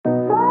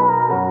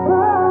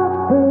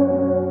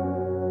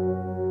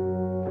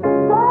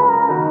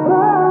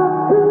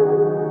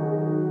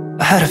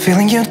had a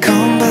feeling you'd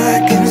come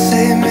back and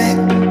save me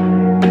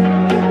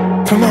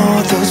from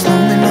all those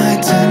lonely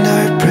nights and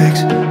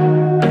heartbreaks.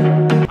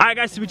 Alright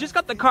guys, so we just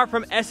got the car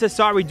from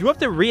SSR. We do have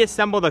to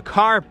reassemble the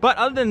car, but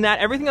other than that,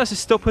 everything else is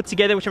still put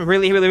together, which I'm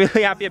really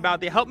happy about.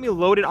 They helped me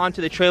load it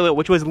onto the trailer,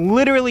 which was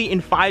literally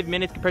in 5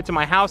 minutes compared to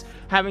my house.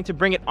 Having to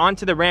bring it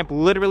onto the ramp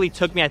literally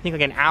took me, I think,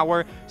 like an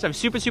hour. So I'm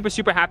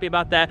super happy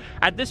about that.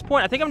 At this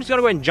point, I think I'm just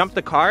gonna go ahead and jump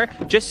the car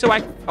just so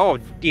I, oh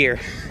dear,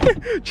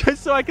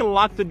 just so I can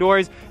lock the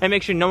doors and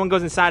make sure no one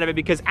goes inside of it,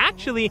 because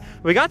actually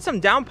we got some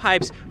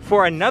downpipes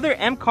for another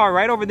M car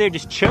right over there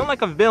just chilling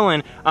like a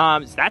villain.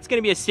 So that's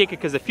gonna be a secret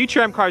because the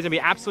future M car is gonna be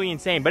absolutely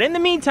insane. But in the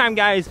meantime,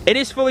 guys, it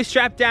is fully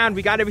strapped down.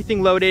 We got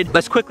everything loaded.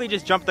 Let's quickly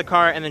just jump the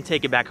car and then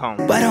take it back home.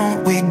 Why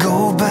don't we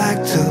go back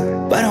to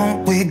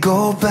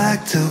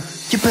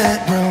your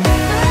bedroom?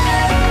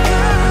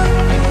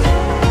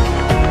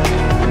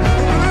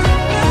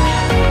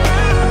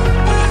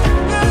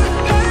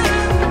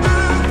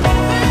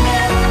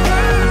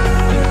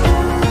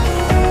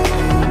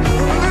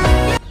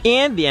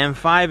 And the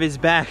M5 is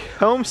back.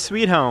 Home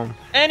sweet home.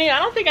 And I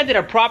don't think I did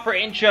a proper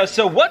intro.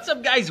 So what's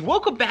up, guys?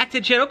 Welcome back to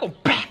the channel. Welcome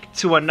back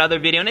to another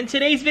video. And in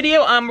today's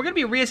video, we're gonna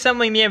be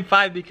reassembling the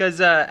M5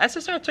 because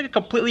SSR took it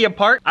completely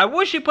apart. I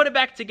wish we put it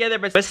back together,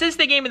 but since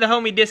they gave me the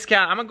homie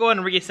discount, I'm gonna go ahead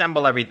and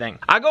reassemble everything.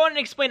 I'll go ahead and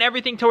explain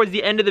everything towards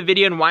the end of the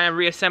video and why I'm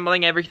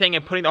reassembling everything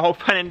and putting the whole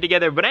front end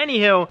together. But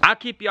anyhow, I'll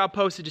keep y'all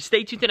posted. Just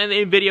stay tuned to the end of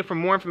the video for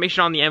more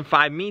information on the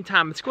M5.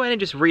 Meantime, let's go ahead and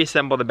just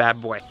reassemble the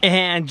bad boy.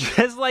 And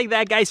just like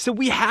that, guys, so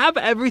we have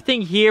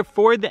everything here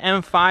for the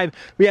M5.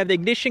 We have the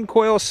ignition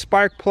coil,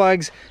 spark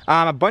plugs,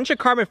 a bunch of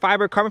carbon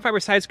fiber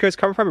side skirts,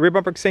 carbon fiber rear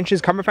bumper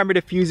extensions, carbon fiber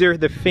diffuser,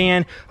 the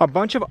fan, a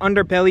bunch of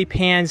underbelly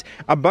pans,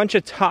 a bunch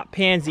of top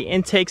pans, the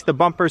intakes, the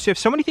bumpers. So you have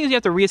so many things you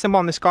have to reassemble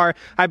on this car.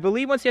 I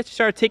believe once you have to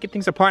start taking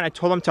things apart, I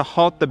told them to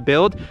halt the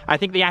build. I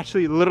think they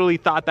actually literally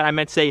thought that I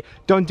meant to say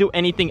don't do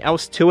anything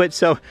else to it,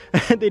 so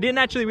they didn't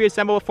actually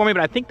reassemble it for me,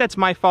 but I think that's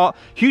my fault.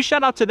 Huge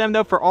shout out to them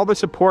though for all the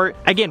support.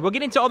 Again, we'll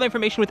get into all the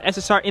information with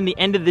SSR in the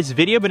end of this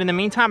video, but in the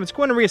meantime, let's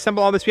go ahead and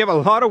reassemble all this. We have a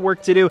lot of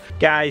work to do,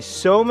 guys.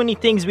 So many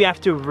things we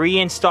have to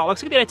reinstall.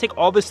 Looks like I gotta take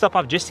all this stuff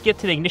off just to get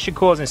to the ignition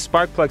coils and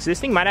spark plugs. So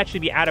this thing might actually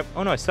be out of,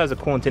 oh no, it still has a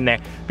coolant in there.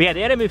 But yeah,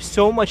 they had to move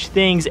so much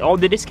things. Oh,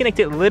 they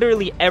disconnected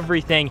literally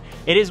everything.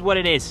 It is what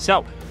it is.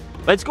 So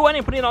let's go ahead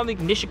and put in all the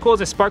ignition coils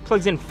and spark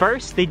plugs in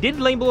first. They did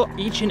label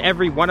each and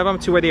every one of them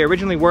to where they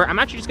originally were. I'm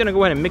actually just gonna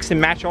go ahead and mix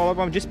and match all of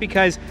them just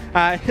because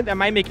that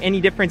might make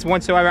any difference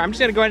whatsoever. I'm just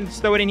gonna go ahead and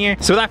throw it in here.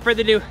 So without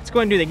further ado, let's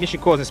go ahead and do the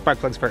ignition coils and spark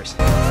plugs first.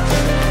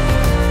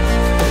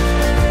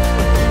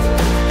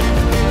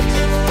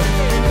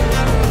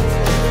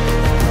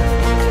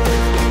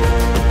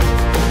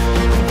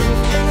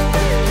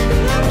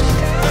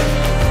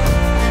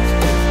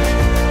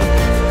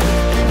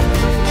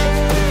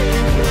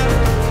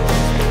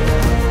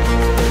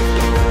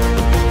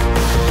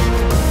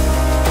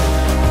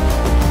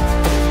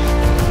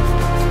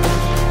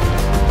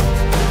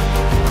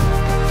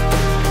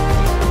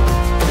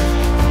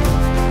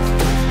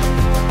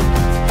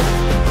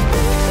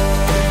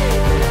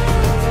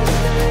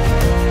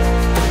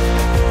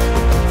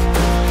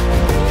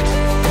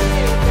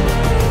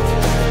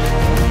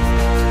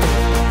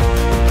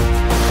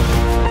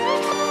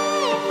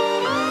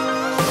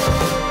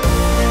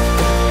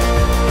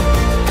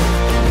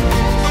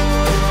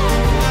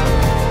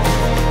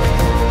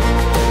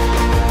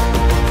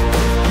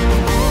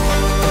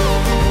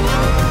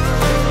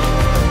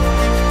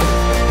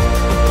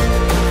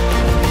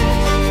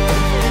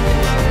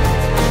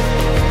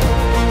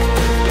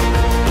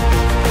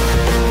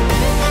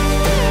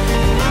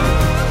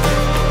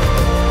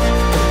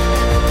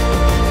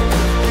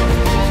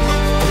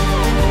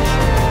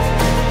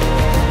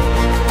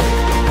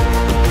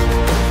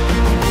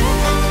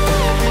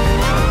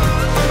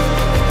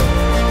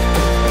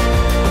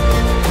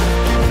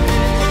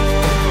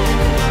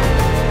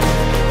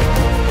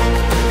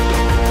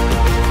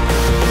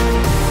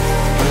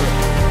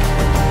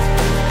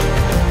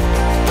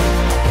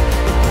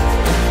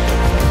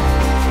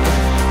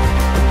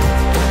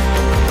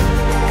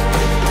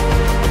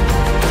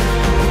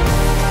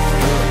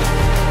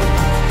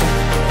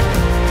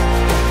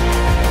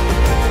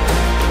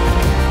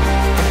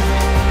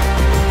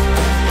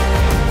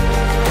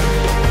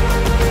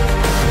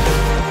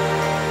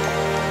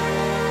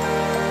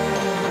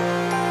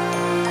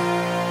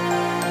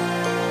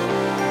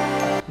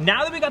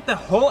 Now that we got the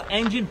whole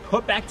engine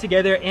put back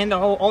together and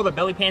all the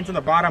belly pans on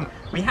the bottom,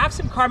 we have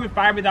some carbon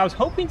fiber that I was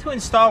hoping to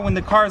install when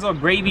the car is all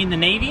gravy in the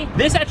Navy.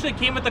 This actually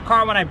came with the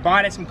car when I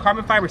bought it, some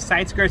carbon fiber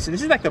side skirts, and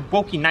this is like the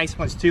bulky nice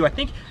ones too. I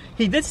think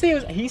he did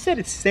say he said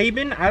it's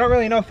Sabin. I don't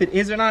really know if it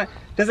is or not.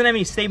 Doesn't have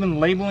any Sabin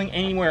labeling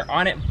anywhere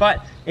on it,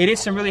 but it is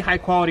some really high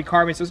quality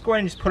carbon. So let's go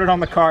ahead and just put it on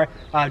the car,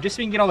 just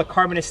so we can get all the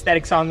carbon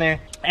aesthetics on there.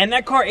 And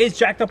that car is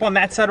jacked up on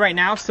that side right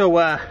now, so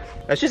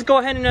let's just go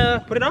ahead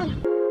and put it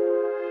on.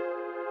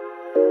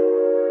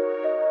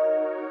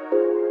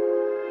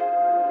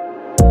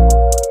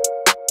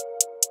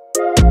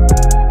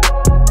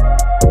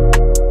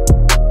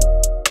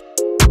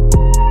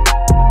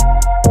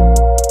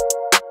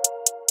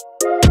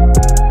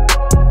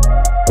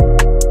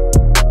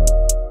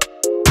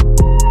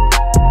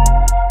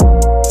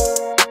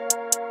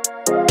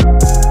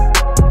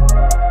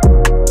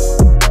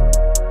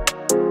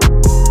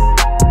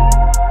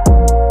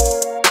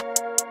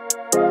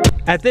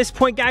 At this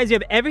point, guys, you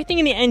have everything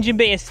in the engine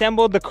bay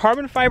assembled. The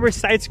carbon fiber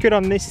side skirt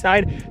on this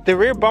side, the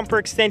rear bumper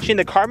extension,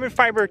 the carbon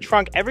fiber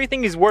trunk,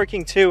 everything is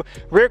working too.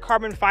 Rear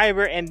carbon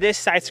fiber and this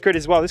side skirt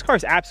as well. This car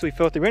is absolutely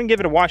filthy. We're gonna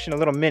give it a wash in a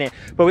little minute.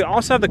 But we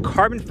also have the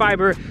carbon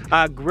fiber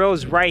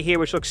grills right here,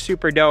 which looks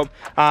super dope.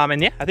 And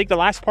yeah, I think the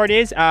last part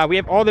is we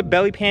have all the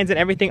belly pans and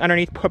everything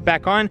underneath put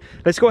back on.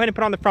 Let's go ahead and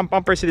put on the front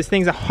bumper so this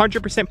thing's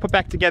 100% put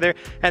back together,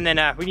 and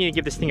then we need to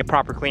give this thing a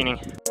proper cleaning.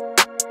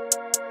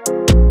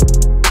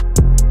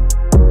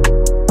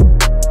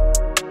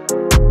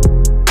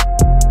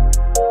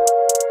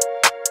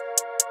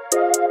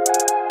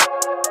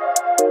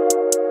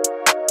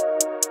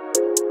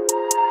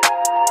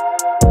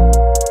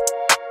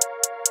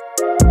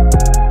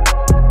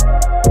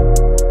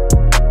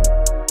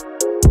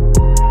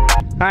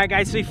 Alright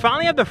guys, so we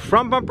finally have the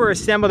front bumper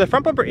assembled. The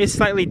front bumper is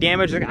slightly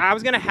damaged. I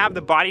was gonna have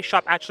the body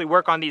shop actually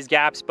work on these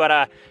gaps,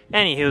 but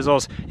any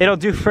hoozles, it'll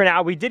do for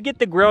now. We did get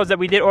the grills that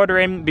we did order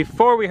in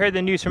before we heard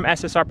the news from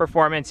SSR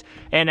Performance,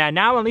 and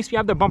now at least we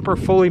have the bumper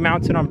fully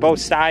mounted on both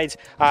sides.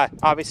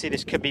 Obviously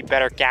this could be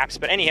better gaps,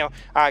 but anyhow,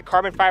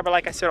 carbon fiber,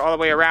 like I said, all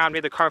the way around. We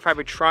have the carbon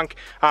fiber trunk.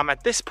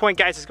 At this point,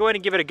 guys, let's go ahead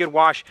and give it a good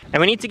wash,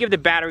 and we need to give the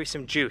battery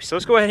some juice. So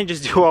let's go ahead and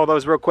just do all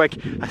those real quick.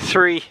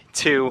 3,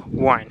 2,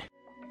 1.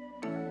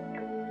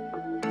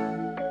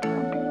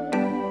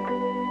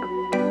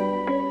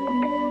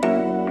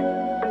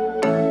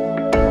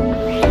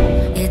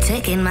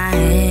 Taking my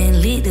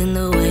hand, leading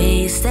the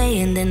way,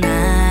 staying the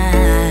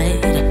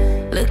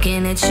night.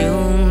 Looking at you,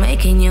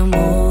 making your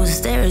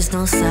moves, there is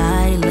no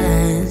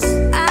silence.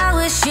 I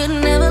wish you'd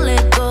never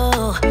let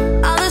go.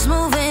 All this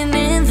moving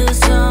in the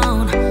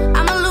zone,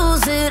 I'ma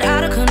lose it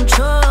out of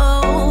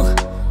control.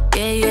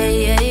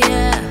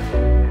 Yeah.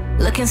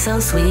 Looking so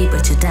sweet,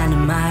 but you're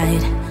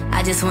dynamite.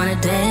 I just wanna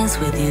dance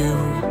with you,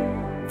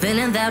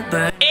 feeling that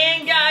burn.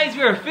 And guys,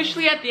 we're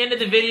officially at the end of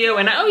the video,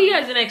 and I owe you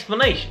guys an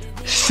explanation.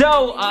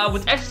 So,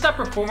 with SSR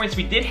Performance,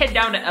 we did head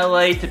down to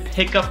LA to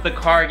pick up the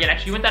car again.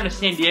 Actually, we went down to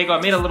San Diego.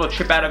 I made a little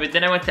trip out of it.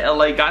 Then I went to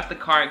LA, got the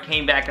car, and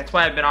came back. That's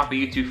why I've been off of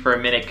YouTube for a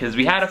minute, because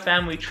we had a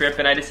family trip,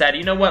 and I decided,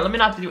 you know what, let me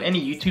not do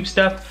any YouTube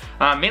stuff.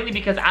 Mainly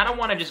because I don't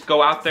want to just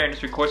go out there and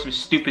just record some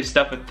stupid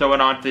stuff and throw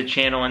it onto the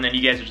channel, and then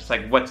you guys are just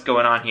like, what's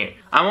going on here?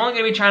 I'm only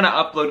going to be trying to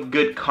upload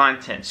good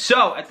content.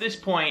 So, at this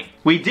point,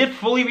 we did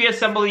fully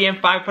reassemble the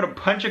M5, put a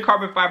bunch of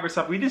carbon fiber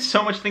stuff. We did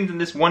so much things in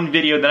this one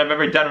video that I've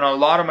ever done in a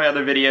lot of my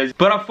other videos.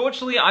 But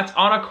unfortunately, it's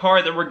on a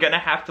car that we're gonna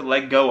have to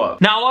let go of.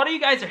 Now, a lot of you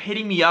guys are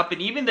hitting me up,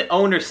 and even the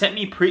owner sent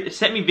me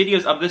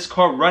videos of this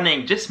car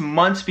running just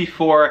months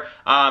before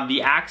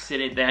the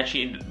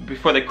accident,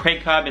 before the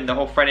crank hub and the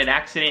whole front end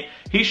accident.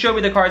 He showed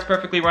me the car is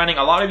perfectly running.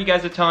 A lot of you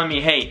guys are telling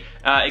me, hey,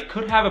 it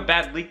could have a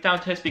bad leak down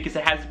test because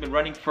it hasn't been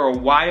running for a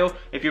while.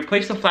 If you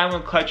replace the flywheel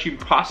and clutch, you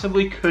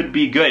possibly could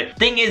be good.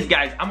 Thing is,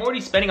 guys, I'm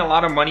already spending a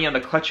lot of money on the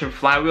clutch and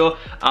flywheel,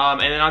 and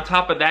then on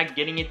top of that,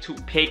 getting it to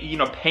pay,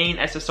 paying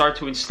SSR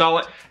to install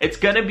it. It's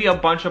gonna be a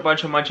bunch of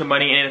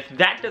money, and if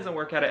that doesn't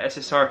work out at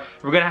SSR,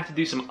 we're gonna have to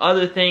do some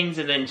other things,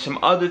 and then some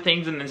other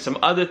things, and then some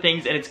other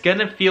things, and it's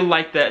gonna feel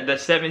like the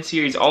 7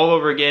 Series all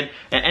over again.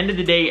 At the end of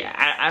the day,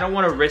 I don't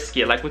want to risk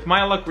it. Like with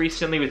my luck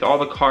recently with all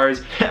the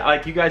cars,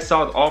 like you guys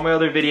saw with all my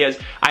other videos,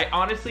 I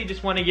honestly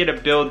just want to get a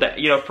build that,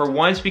 for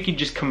once we can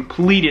just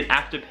complete it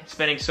after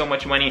spending so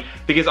much money,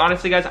 because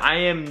honestly guys, I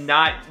am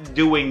not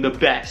doing the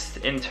best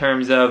in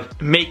terms of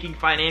making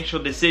financial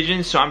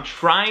decisions, so I'm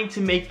trying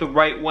to make the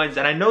right ones.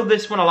 And I know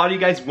this one, a lot of you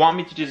guys want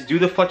me to just do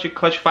the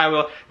clutch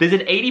flywheel. There's an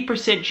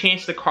 80%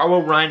 chance the car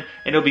will run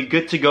and it'll be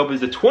good to go, but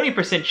there's a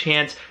 20%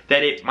 chance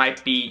that it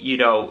might be,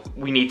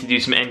 we need to do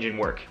some engine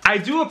work. I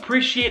do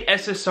appreciate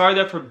SSR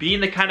though for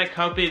being the kind of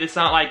company that's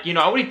not like, I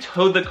already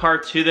towed the car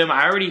to them.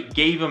 I already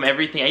gave them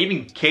everything. I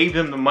even gave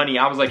them the money.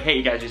 I was like,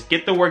 hey guys, just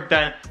get the work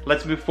done.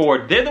 Let's move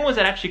forward. They're the ones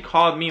that actually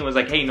called me and was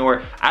like, hey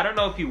Nour, I don't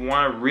know if you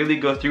want to really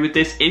go through with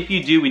this. If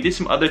you do, we did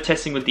some other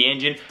testing with the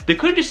engine. They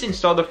could have just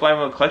installed the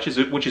flywheel and clutches,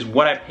 which is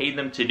what I paid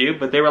them to do,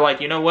 but they were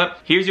like, you know what?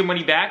 Here's your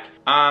money back.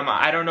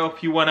 I don't know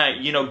if you want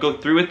to, go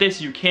through with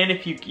this. You can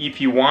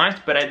if you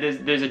want, but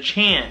there's a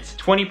chance,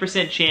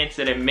 20% chance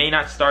that it may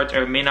not start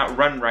or it may not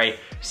run right.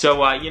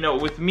 So,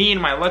 with me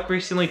and my luck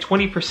recently,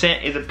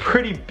 20% is a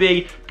pretty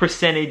big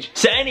percentage.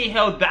 So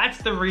anyhow, that's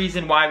the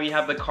reason why we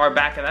have the car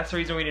back, and that's the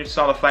reason we need to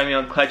install the flywheel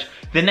and clutch.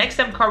 The next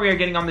time car we are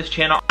getting on this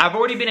channel, I've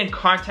already been in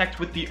contact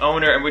with the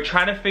owner, and we're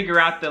trying to figure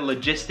out the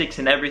logistics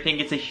and everything.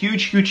 It's a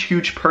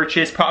huge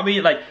purchase,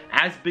 probably like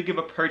as big of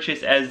a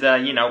purchase as,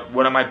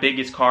 one of my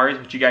biggest cars,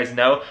 which you guys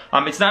know.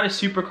 It's not a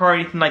supercar or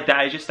anything like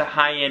that. It's just a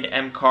high-end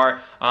M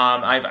car.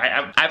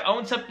 I've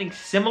owned something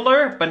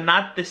similar, but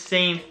not the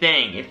same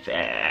thing.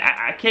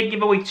 I can't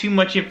give away too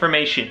much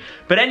information.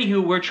 But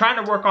anywho, we're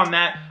trying to work on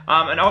that.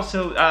 And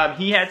also,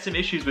 he had some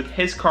issues with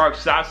his car.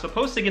 So I was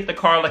supposed to get the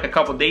car like a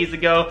couple days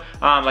ago.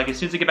 Like as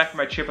soon as I get back from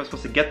my trip, I was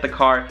supposed to get the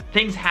car.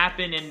 Things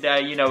happened,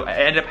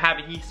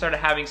 and he started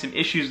having some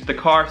issues with the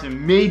car,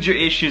 some major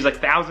issues,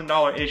 like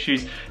 $1,000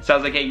 issues. So I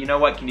was like, hey, you know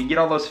what? Can you get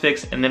all those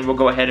fixed? And then we'll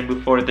go ahead and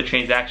move forward with the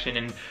transaction. action,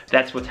 and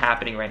that's what's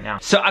happening right now.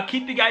 So I'll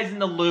keep you guys in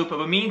the loop. But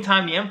in the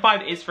meantime, the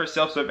M5 is for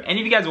sale. So if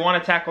any of you guys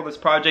want to tackle this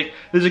project,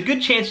 there's a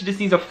good chance it just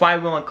needs a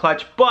flywheel and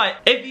clutch. But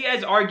if you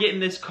guys are getting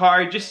this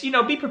car, just, you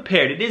know, be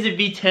prepared. It is a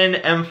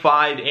V10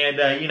 M5,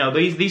 and you know,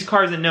 these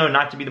cars are known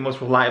not to be the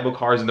most reliable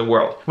cars in the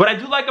world. What I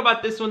do like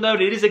about this one though,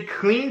 it is a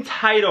clean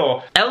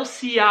title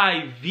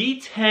LCI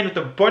V10 with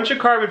a bunch of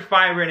carbon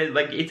fiber in it.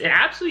 Like, it's in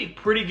absolutely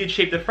pretty good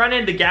shape. The front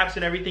end, the gaps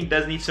and everything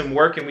does need some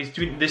work, and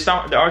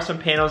there are some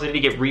panels that need to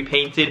get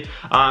repainted.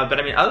 But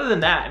I mean, other than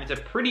that, I mean, it's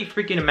a pretty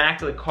freaking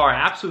immaculate car. I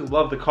absolutely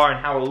love the car and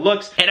how it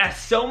looks. It has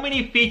so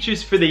many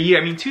features for the year.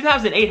 I mean,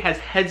 2008 has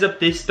heads-up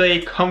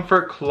display,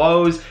 comfort,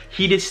 clothes,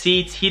 heated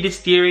seats, heated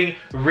steering,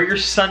 rear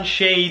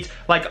sunshades,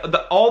 like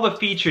all the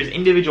features,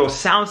 individual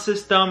sound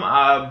system,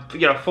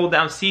 you know,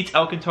 fold-down seats,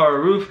 Alcantara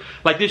roof.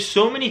 Like, there's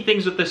so many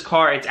things with this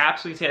car. It's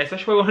absolutely insane. It's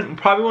actually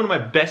probably one of my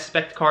best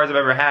spec cars I've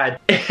ever had,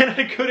 and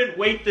I couldn't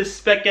wait to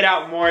spec it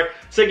out more.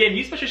 So again,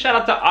 huge special shout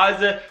out to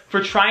Aza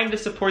for trying to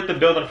support the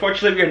build.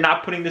 Unfortunately, we are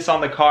not putting this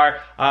on the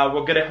car.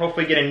 We're gonna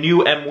hopefully get a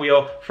new M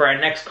wheel for our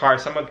next car.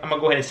 So I'm gonna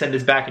go ahead and send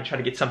this back and try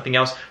to get something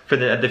else for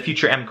the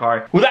future M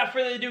car. Without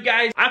further ado,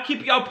 guys, I'll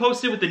keep y'all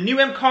posted with the new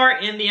M car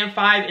and the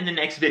M5 in the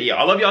next video.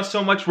 I love y'all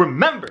so much.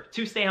 Remember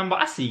to stay humble.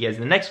 I'll see you guys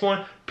in the next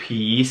one.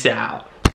 Peace out.